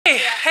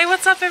Hey,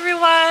 what's up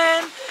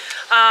everyone?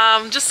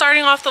 Just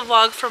starting off the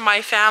vlog for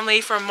my family,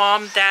 for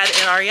mom, dad,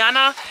 and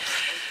Ariana.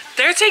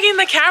 They're taking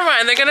the camera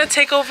and they're gonna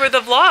take over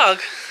the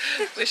vlog.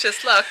 Wish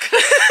us luck.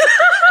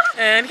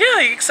 And yeah,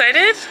 are you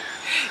excited?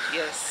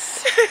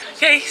 Yes.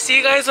 Okay, see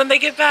you guys when they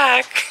get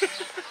back.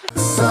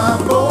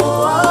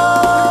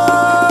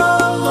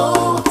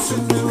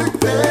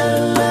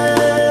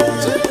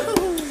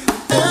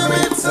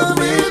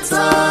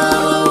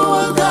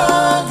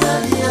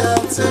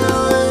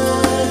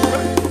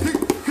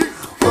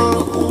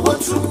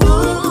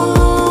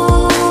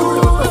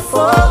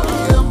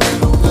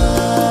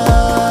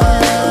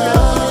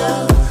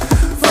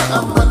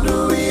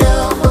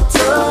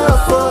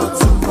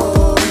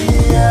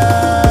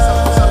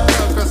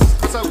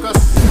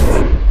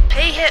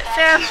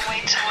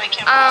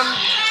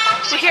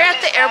 We're here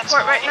at the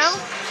airport right now,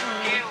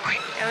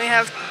 and we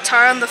have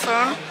Tara on the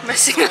phone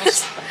messing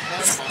us.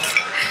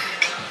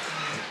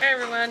 Hi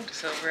everyone,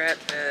 so we're at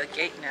the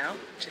gate now,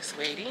 just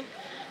waiting.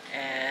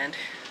 And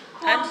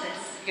Hun,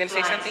 you gonna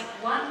say something?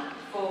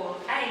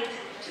 148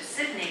 to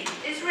Sydney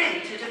is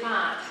ready to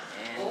depart.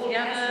 And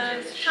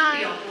yeah,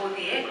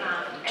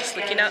 just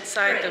looking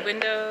outside the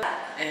window,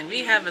 and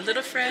we have a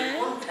little friend.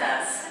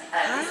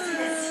 Hi.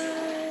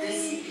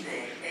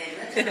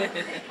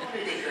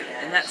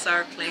 And that's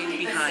our plane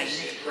behind.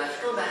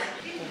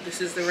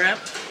 This is the ramp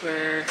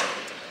where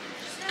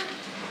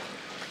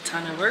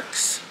Tana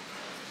works.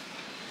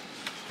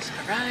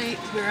 Alright,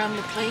 we're on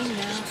the plane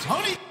now.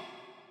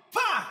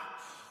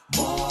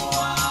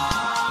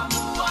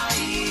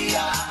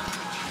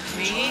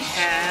 We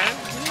have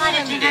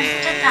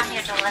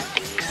International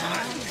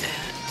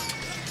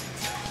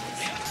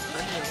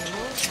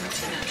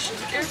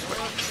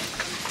Airport.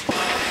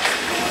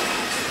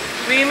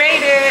 We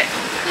made it!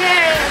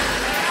 Yay!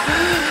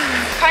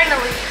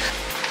 Finally.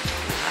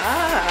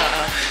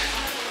 Ah.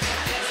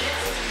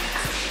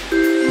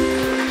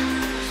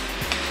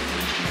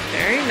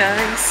 Very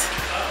nice.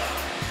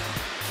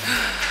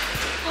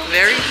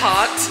 Very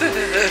hot.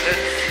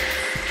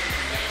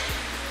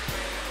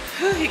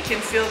 You can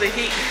feel the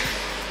heat.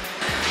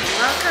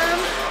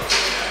 Welcome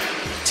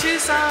to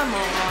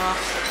Samoa.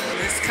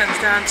 This comes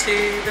down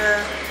to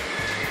the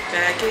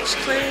baggage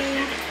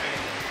claim.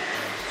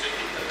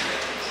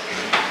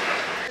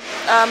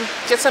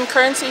 Get some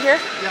currency here?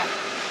 Yeah.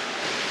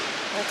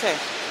 Okay.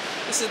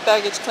 This is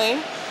baggage claim.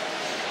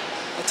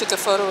 I took a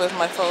photo with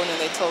my phone and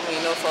they told me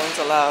no phones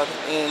allowed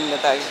in the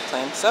baggage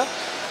claim. So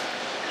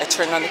I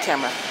turned on the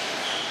camera.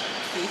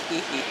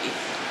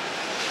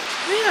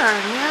 We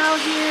are now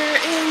here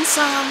in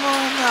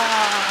Samoa.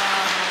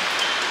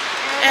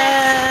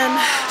 And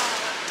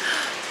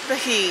the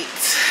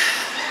heat.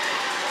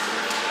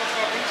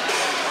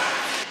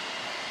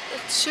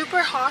 It's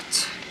super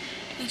hot.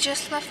 We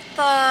just left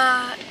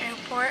the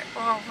airport,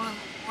 or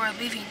we're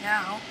leaving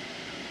now.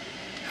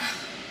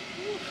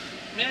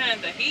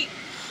 Man, the heat.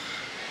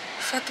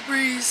 Felt the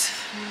breeze.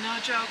 No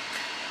joke.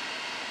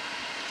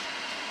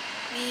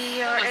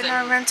 We are in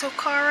our rental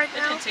car right It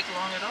now. didn't take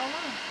long at all,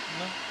 huh?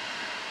 No.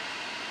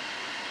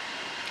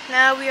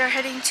 Now we are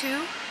heading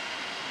to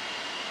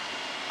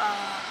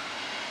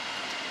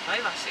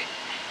Bailashi.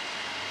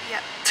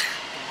 yeah.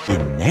 The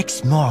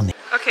next morning.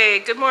 Okay,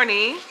 good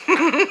morning.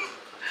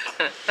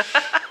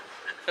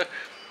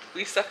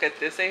 We suck at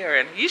this,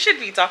 Aaron. You should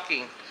be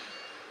talking.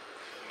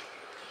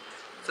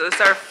 So this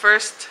is our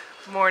first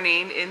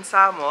morning in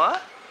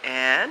Samoa,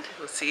 and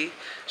we'll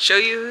show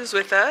you who's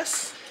with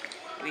us.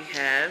 We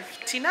have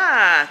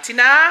Tina.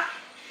 Tina,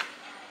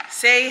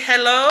 say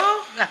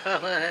hello.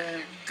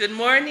 Good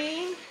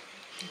morning.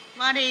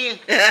 Morning.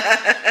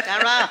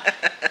 Tara.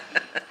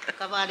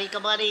 Kabadi,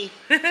 kabadi.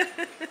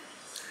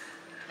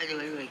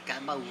 Cả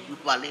bầu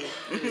bà lên.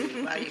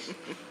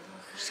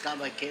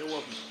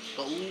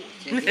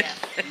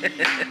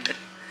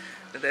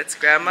 That's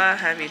Grandma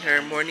having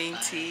her morning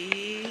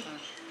tea.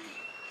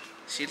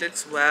 She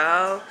looks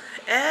well.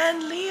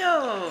 And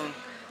Leo.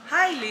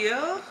 Hi,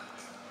 Leo.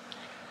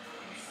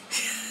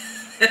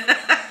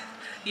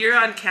 You're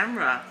on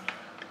camera.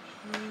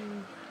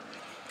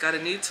 Got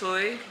a new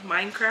toy,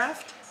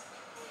 Minecraft.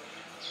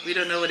 We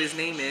don't know what his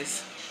name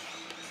is,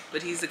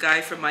 but he's the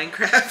guy from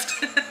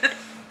Minecraft.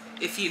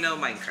 If you know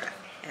Minecraft.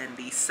 And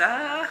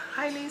Lisa.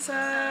 Hi,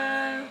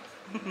 Lisa.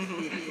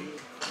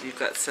 We've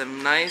got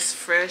some nice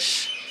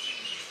fresh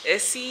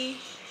essie.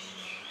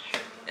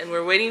 And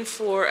we're waiting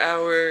for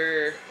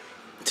our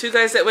two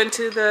guys that went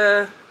to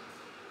the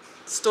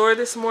store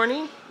this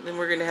morning. Then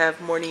we're going to have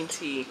morning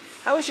tea.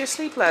 How was your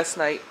sleep last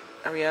night,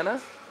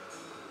 Ariana?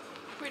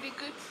 Pretty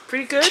good.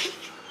 Pretty good?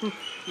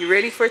 You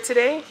ready for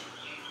today?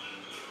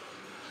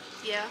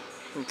 Yeah.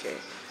 Okay.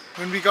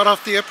 When we got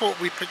off the airport,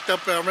 we picked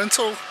up our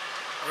rental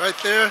right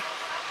there.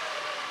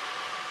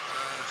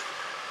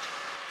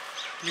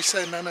 Lisa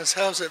and Nana's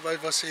house at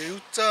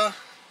Vaivaseuta,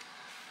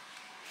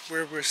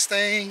 where we're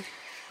staying,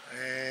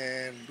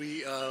 and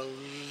we are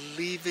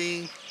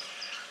leaving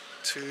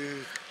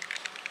to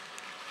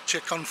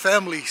check on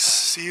families.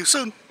 See you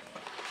soon.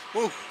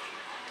 Whoa.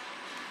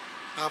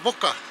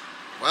 Boca.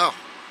 Wow.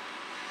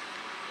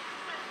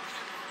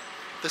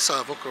 This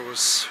avocado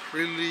was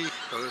really,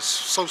 it was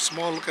so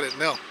small. Look at it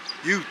now.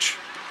 Huge.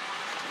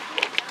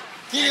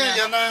 Yeah,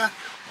 Yana.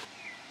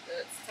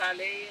 That's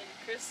Tale and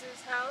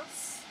Chris's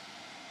house.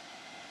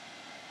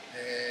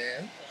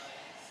 And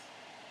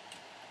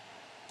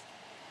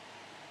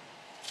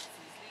This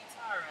is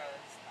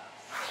Tara's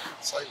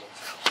house. Silo's.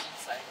 And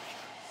Siren's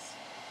house.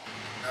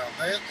 Now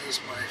that is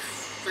my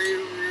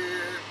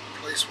favorite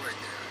place right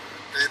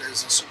there. That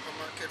is a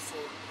supermarket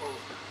for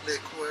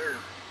liquor.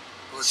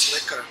 Oh, it's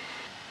liquor.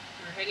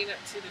 We're heading up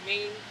to the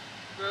main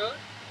road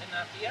in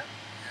Apia.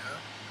 Yeah.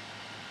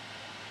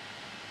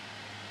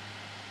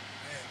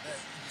 Man, that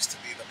used to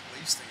be the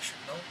police station,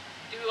 no?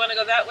 Do we want to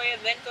go that way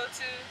and then go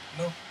to?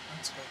 No,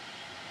 let's go.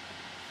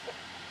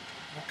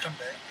 We'll come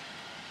back.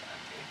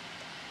 Okay.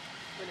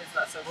 When it's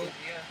not so busy,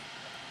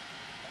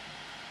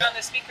 yeah. On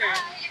the speaker.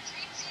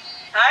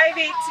 Hi,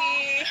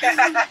 BT.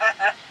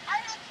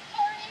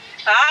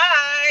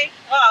 Hi.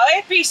 Oh,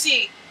 hey,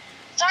 PC.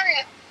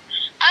 Sorry.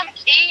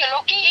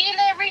 Loki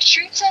ile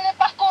retreats in the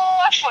bako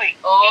afoi.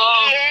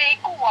 Oh.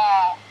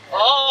 Kuwa.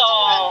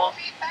 Oh.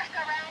 Be back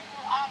around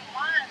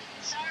one.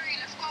 Sorry,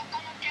 let's go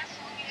come up there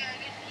for me.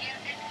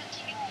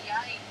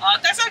 Oh,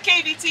 that's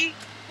okay, BT.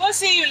 We'll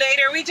see you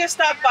later. We just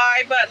stopped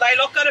by, but like,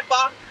 look at the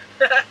box.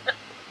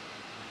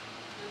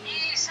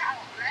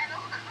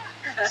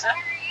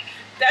 Sorry.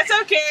 That's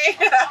okay.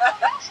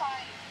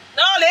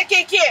 No, le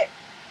keke.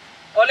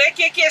 O le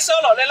keke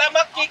solo. Le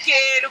lama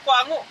keke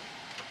lukuangu.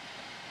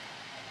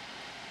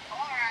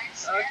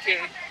 Okay.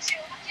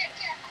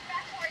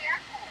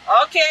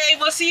 Okay,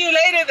 we'll see you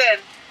later then.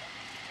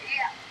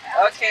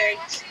 Okay.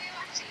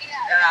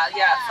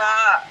 Yeah,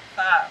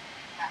 fa.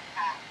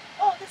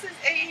 Oh, this is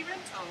AA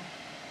rental.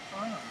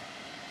 Ah.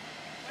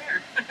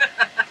 Where?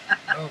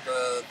 No,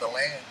 the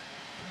land.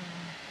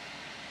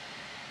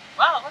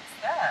 Wow, what's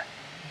that?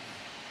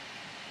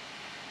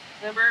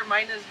 Remember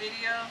Mina's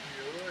video?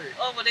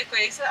 Oh, well,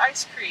 it's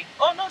ice cream.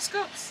 Oh, no,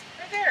 scoops.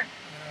 Right there.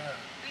 Yeah.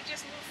 We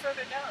just moved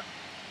further down.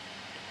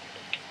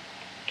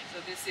 So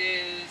this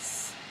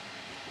is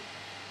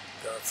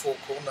The Four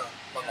Corner.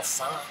 Mga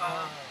fa.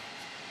 fa.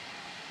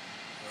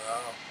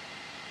 Wow.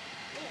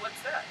 Oh,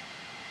 what's that?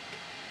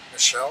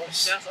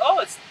 Michelle's. Just, oh,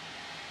 it's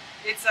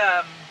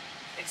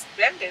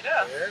extended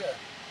up. Yeah.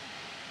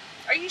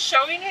 Are you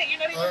showing it? You're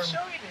not even Um,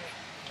 showing it.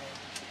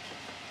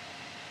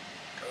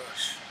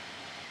 Gosh.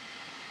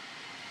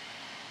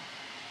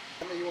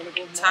 You want to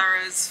go more?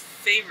 Tara's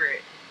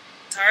favorite.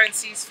 Tara and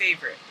C's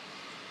favorite.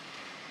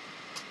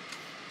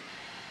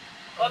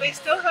 Oh, they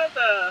still have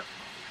the.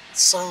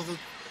 So the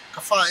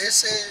Kafa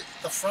Ese,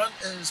 the front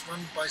is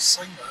run by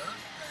Singer,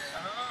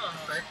 and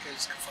the back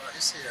is Kafa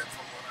Ese,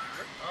 from what I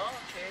heard. Oh,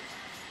 okay.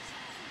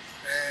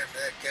 And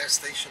that gas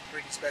station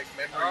brings back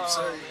memories.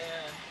 Oh, eh?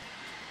 man.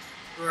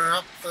 We're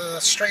up,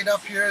 straight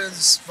up here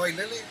is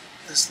Vailili,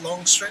 this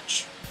long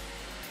stretch.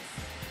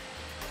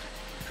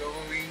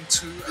 Going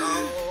to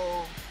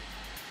our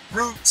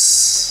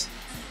roots,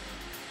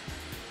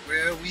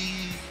 where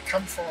we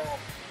come from,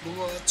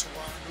 Lua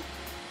Tuanu.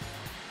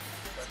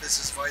 But this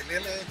is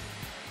Vailili.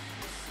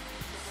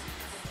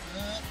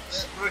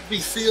 That rugby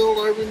field,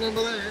 I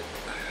remember that.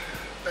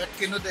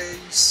 Back in the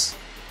days.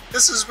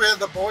 This is where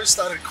the boys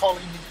started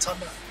calling me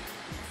Tana.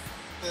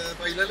 The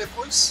Vailili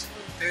boys,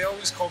 they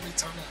always call me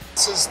Tana.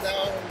 This is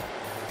now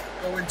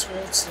going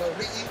towards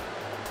Lauri'i.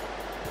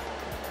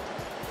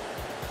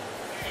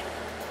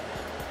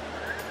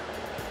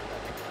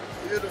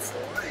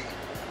 Beautiful, eh?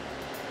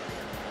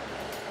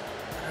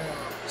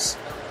 Oh,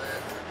 smell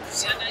that.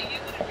 Yeah, now you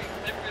wouldn't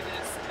remember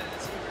this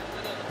because you were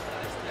little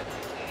last time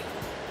you came.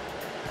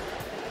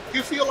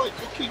 You feel like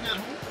cooking at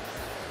home?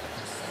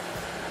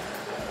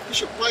 You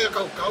should buy a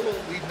kaukalo.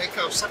 We make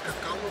our saka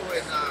kalo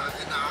and a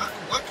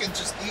aku. I can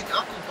just eat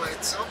aku by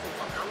itself with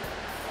a kalo.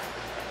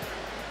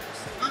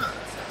 Ah.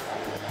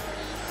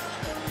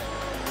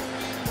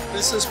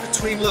 This is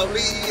between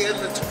Lauri'i and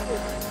the Tupu.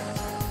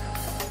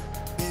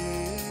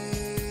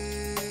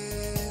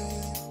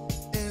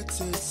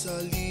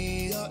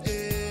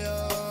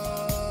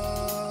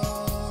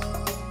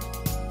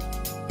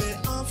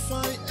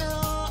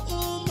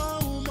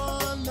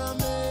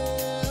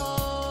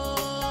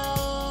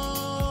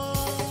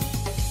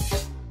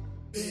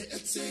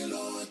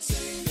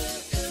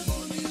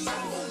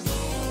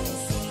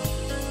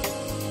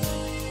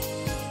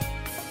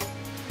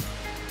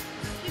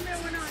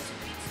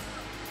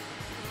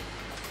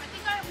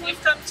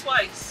 You've come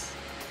twice.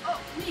 Oh,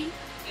 me?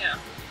 Yeah.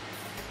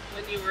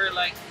 When you were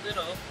like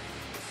little,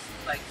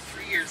 like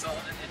 3 years old,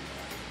 and then.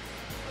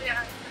 Oh,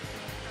 yeah.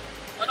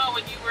 Oh no,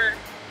 when you were.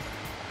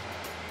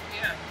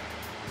 Yeah.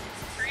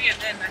 3,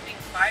 and then I think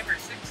 5 or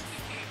 6 we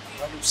came.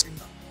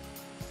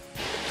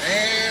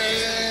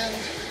 And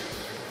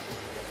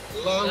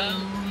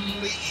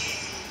lovely.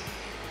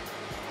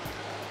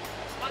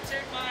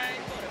 Sponsored by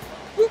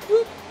Vodafone. Whoop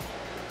whoop.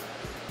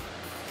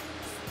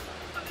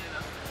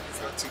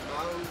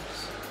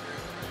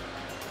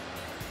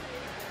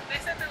 They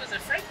said there was a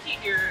Frankie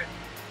here.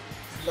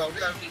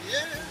 Lovely.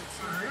 Yeah.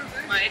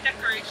 My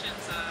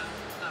decorations,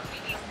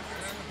 lovely.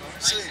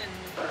 Nice and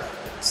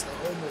It's the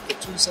home of the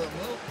Tusa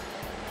Mill.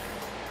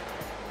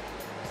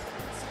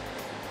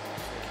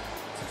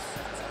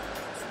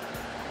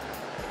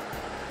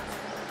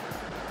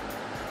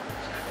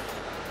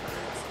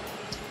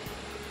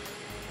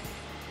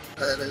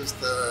 that is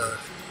the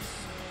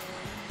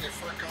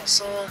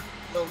Efakasa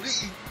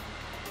Loli'i.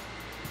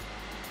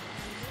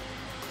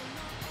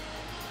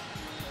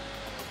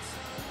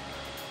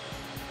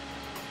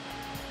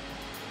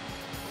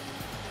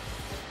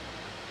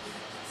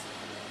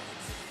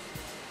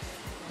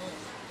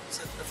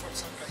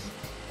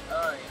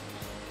 Oh, yeah.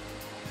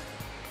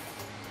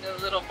 The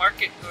little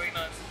market going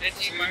on.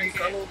 Veggie market.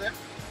 Color there?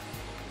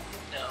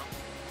 No.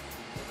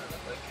 Doesn't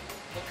look like it.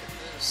 Look at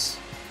this.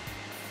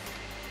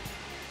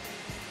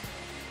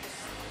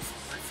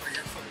 I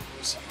forget what it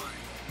was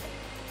mine.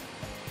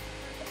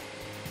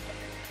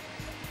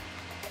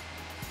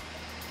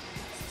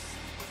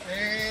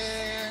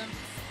 And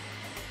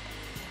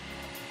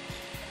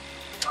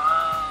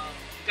Wow.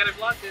 You gotta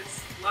vlog this.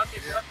 Vlog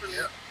it properly.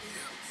 yeah.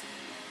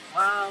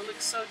 Wow,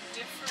 looks so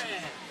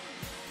different. Oh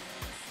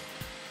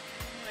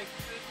my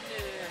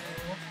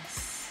goodness.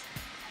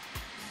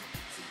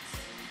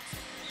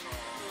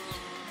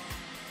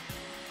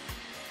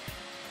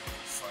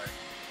 Fine.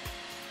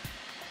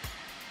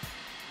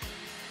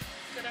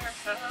 Look at our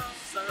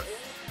house, our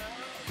old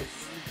house.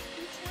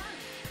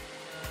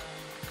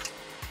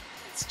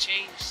 It's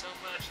changed so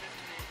much,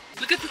 hasn't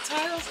it? Look at the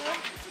tiles, huh?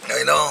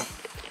 I know.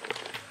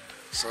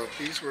 So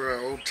these were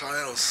our old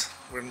tiles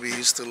when we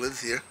used to live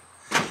here.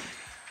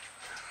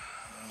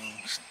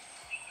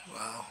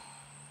 Wow.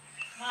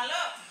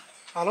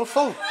 Hallo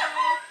Fo.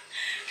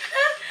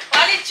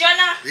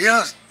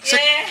 Ja,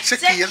 zeg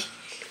hier.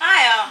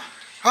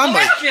 Hang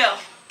mij.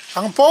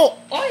 Hang po.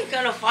 Ôi,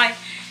 cái là phải.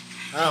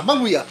 Ah,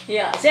 mang wie?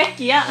 Dạ, xét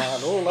kìa.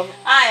 Hallo, lắm.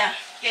 Ai à?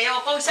 Kìa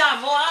vô con sao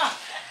mua á.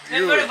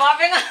 Mình có được vào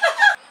bên á.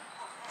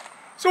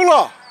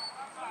 Sula.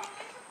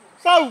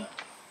 Sao?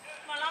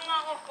 Mà lăng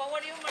á, có qua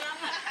điếu mà lăng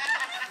á.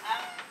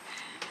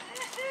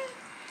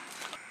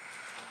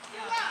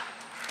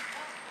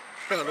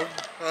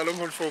 Hallo,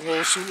 man får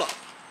gå Sula.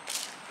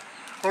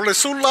 Håller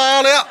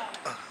Sula där.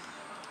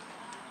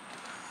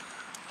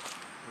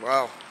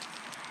 Wow.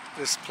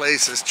 This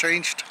place has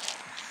changed.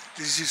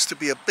 This used to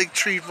be a big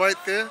tree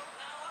right there.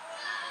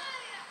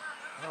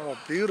 Oh,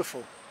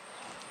 beautiful.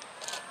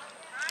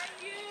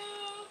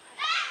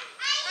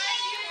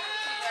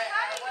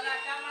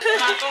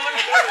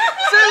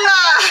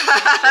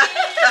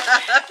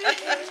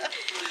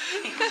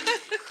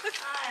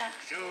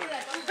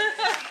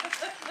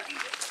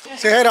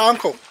 Say hi to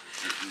Uncle.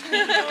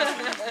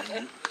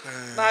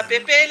 My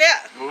Pepe le.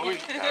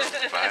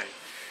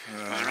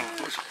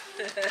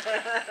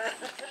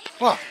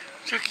 Wow.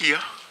 Zeg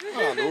hier.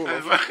 Hallo.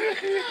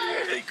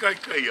 Ik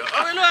kijk hier.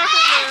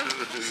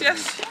 Yes.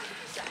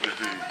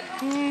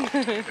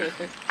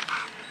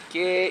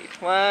 Okay,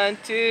 1,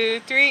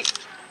 2, 3.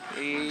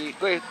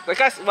 Wait,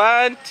 Lucas,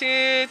 1,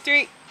 2,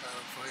 3.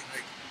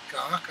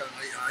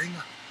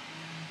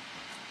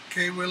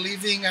 Okay, we're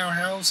leaving our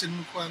house in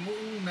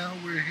Mukwangu. Now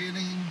we're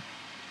heading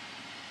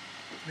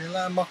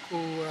Nila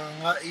Mako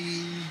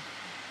Ngai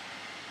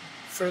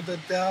further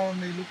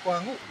down in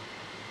Lukwangu.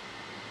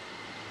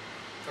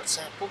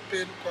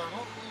 Fatsapupe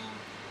Lukwangu.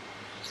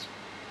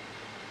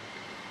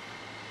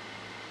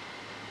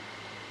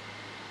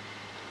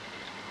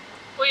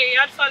 Oye,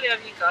 ya fale a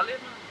mi kale,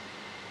 no?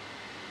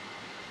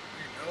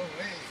 No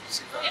way.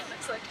 Yeah, it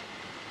looks like it.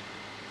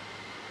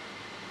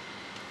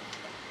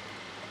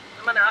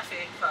 I'm an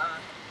afe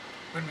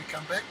When we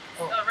come back?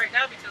 Oh, right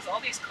now because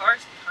all these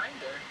cars behind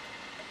her.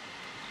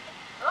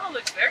 Oh, it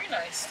looks very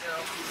nice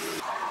still.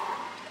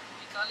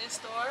 Mikale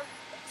store.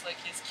 It's like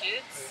his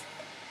kids.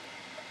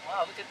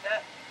 Wow, look at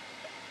that.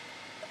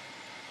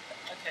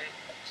 Okay,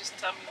 just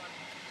tell me when.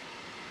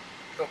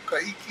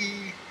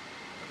 Lokaiki,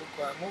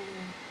 Lukwangu.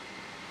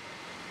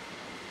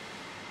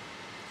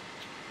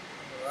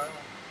 Wow.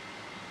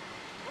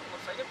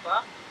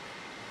 Oh,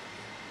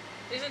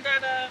 isn't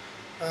that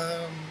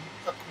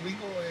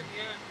Akulingo and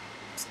yeah.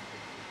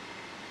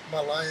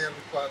 Malaya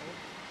Lukwangu.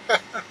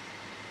 Looks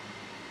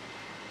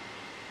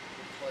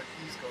like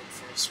he's going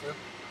for a swim.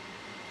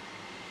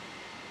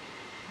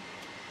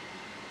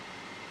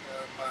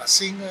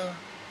 Masinga,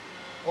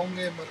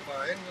 Onge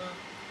Marvaenga.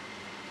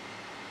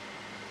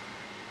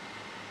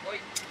 Oi,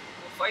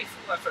 we'll fight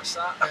for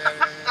Versa.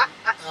 And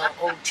our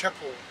old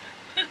chapel.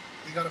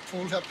 You got a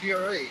pool up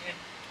here, eh?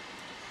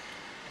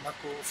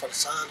 Mako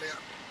Farsale.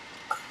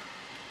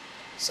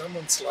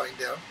 Someone's lying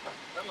down.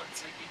 Someone's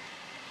sleeping.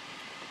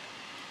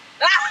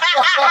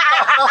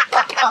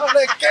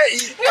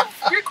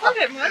 Record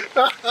it, man.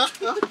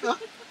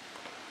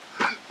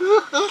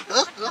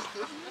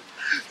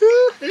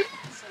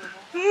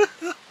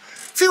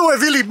 Phil er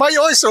vildt mig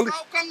også, så lidt.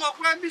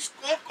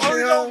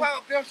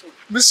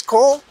 Miss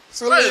Cole,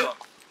 så lidt.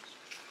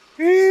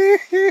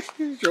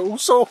 Jo,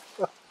 så.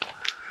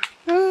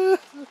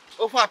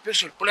 Og fra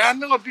Pessel,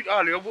 blanding og biler,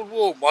 jeg vil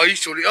være mig,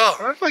 så det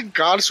er. Det er en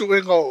gal, så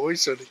en år,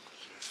 så lidt.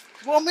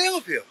 Hvor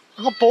mere, Per?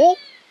 Han kan bo.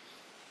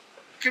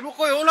 Kan du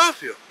gå i Olaf,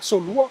 Per? Så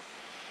lur.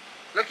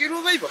 Lad kan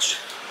du være os.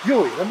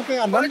 Jo, jeg må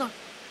gøre anden.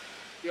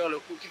 Jeg lader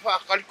kunne give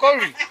far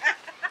kalkoli.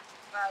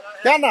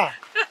 Jana.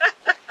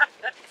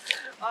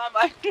 Oh,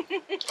 my.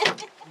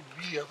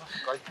 Vi er der.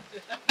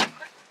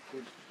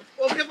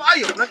 Okay,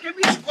 maayo.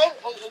 Nakimiss ko.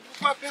 O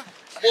papel.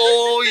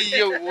 Boy,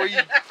 boy.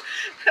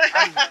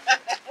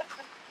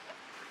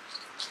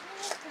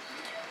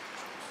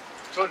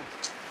 Sorry.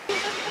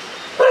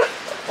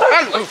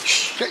 Hello.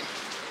 Okay.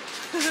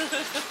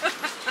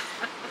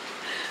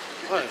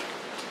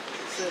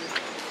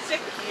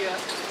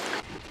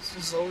 This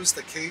is always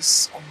the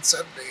case on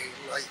Saturday.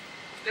 Like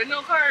There are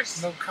no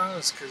cars. no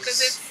cars Because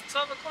because it's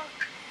 12 o'clock.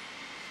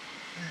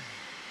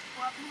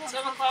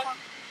 12 o'clock,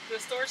 the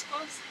stores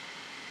close.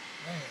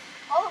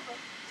 All of them.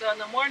 So in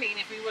the morning,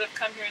 if we would have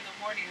come here in the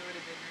morning, it would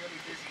have been really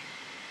busy.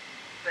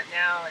 But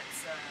now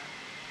it's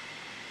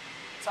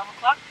 12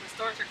 o'clock, the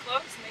stores are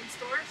closed, main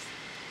stores.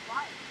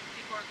 Why?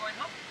 People are going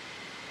home.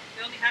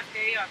 They only have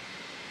day on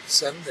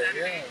Sunday,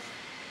 Saturday. yeah.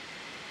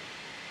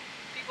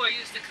 People are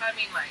used to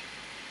coming like,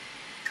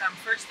 come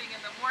first thing in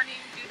the morning,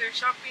 do their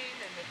shopping,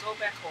 and then go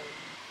back home.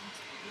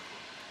 It's beautiful.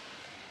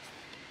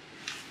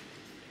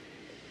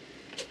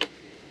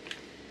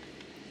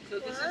 So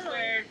this is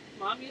where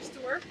Mom used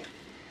to work.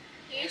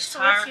 You used to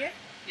Tar- work here?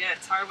 Yeah,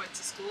 Tar went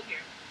to school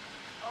here.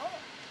 Oh.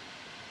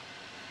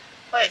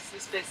 Wait.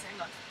 This is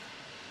Besenga.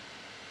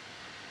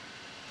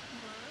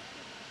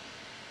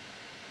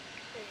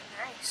 Very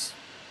nice.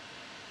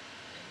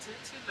 Enter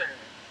to learn.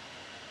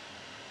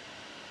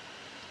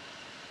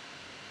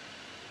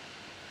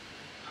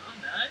 Oh,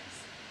 nice.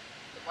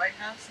 The White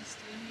House is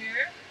still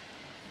here.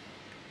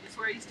 This is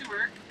where I used to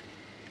work.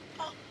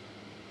 Oh.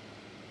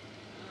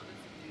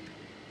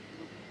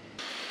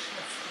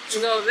 Let's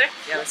go over there?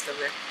 Yeah, let's go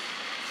over there.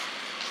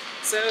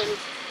 So,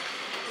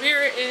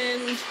 we're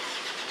in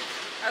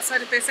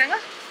outside of Besenga.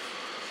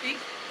 See?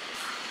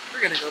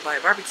 We're gonna go buy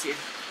a barbecue.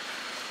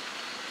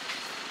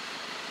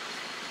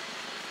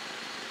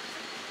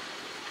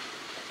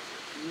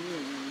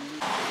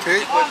 Okay.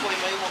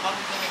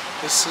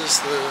 This is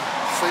the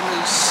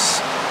famous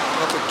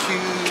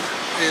barbecue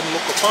in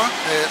local park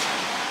at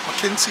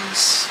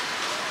Mackenzie's.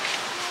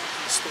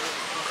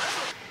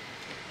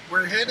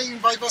 We're heading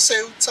by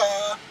Vaseuta.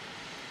 So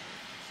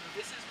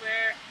this is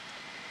where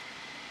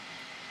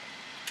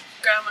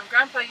Grandma and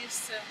Grandpa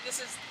used to, this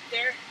is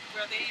there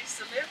where they used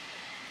to live.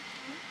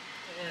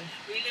 And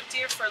we lived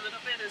here for a little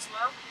bit as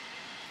well.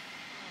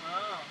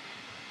 Oh.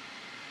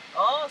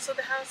 Oh, so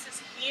the house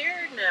is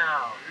here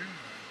now.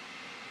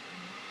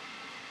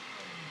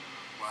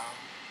 Wow.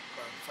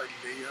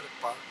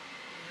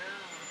 Yeah.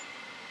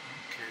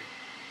 Okay.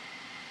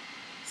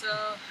 So,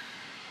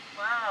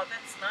 wow,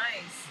 that's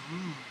nice.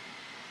 Mm.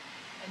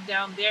 And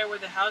down there where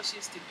the house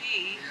used to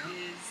be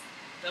Yeah. is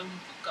the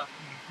Umpuka.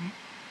 Mm-hmm.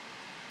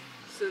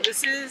 So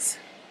this is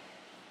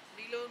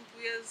Lilo and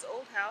Puya's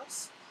old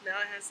house. Now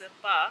it has a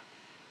pa.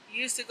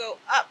 You used to go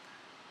up,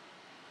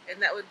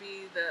 and that would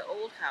be the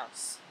old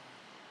house.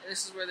 And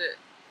this is where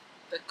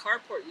the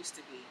carport used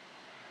to be.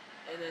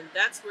 And then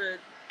that's where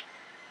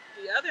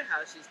the other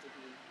house used to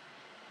be,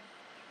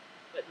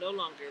 but no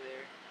longer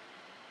there.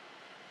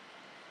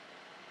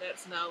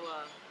 That's now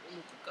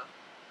Umukuka.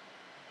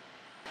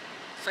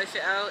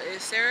 Faife'au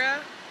is Sarah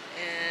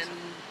and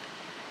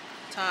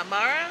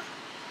Tamara.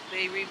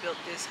 They rebuilt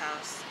this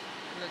house.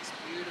 It looks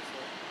beautiful.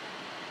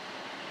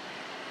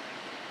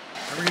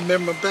 I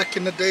remember back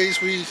in the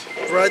days we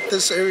ride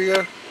this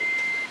area,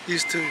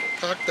 used to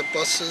park the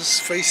buses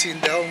facing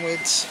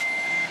downwards,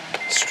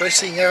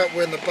 stressing out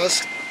when the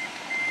bus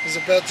is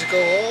about to go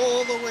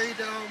all the way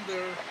down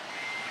there.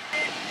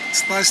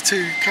 It's nice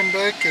to come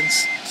back, and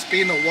it's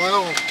been a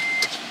while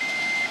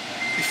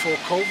before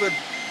COVID.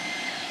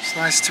 It's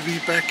nice to be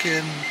back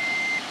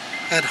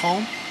at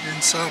home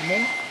in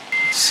Samoa.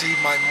 See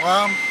my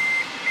mom.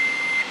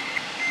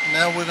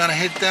 Now we're gonna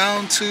head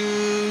down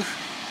to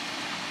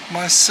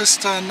my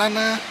sister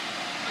Nana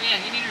Oh yeah,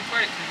 you need to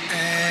record it because you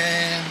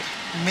and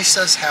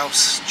Misa's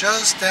house,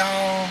 just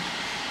down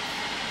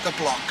the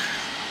block,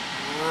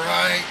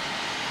 right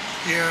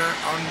here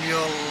on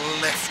your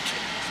left.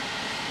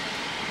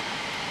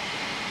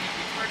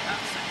 record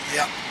outside.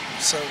 Yeah,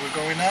 so we're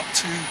going up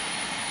to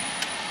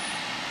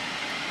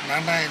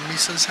Nana and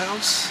Misa's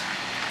house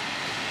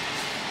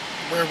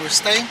where we're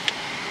staying.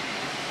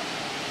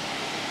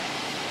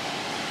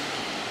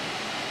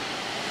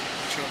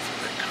 Watch out for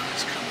that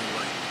car's coming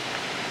right.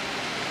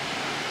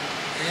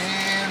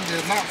 And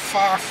they're not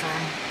far from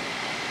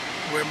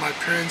where my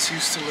parents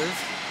used to live.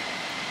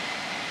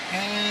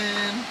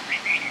 And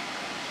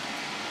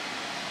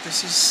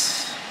this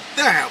is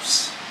their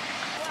house.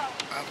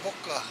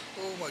 Aboka.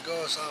 Oh my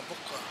gosh,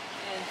 Aboka.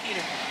 And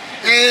Peter.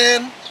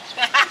 And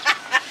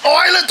oh,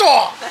 Island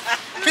door!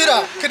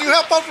 Peter, can you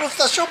help out with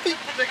the shopping?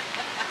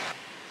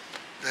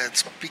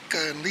 That's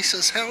Pika and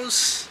Lisa's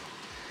house.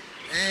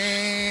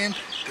 And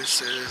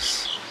this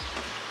is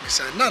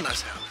Misa and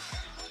Nana's house.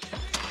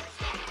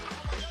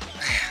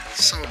 Man,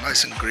 so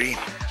nice and green.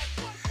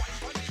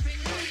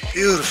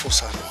 Beautiful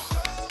Samoa.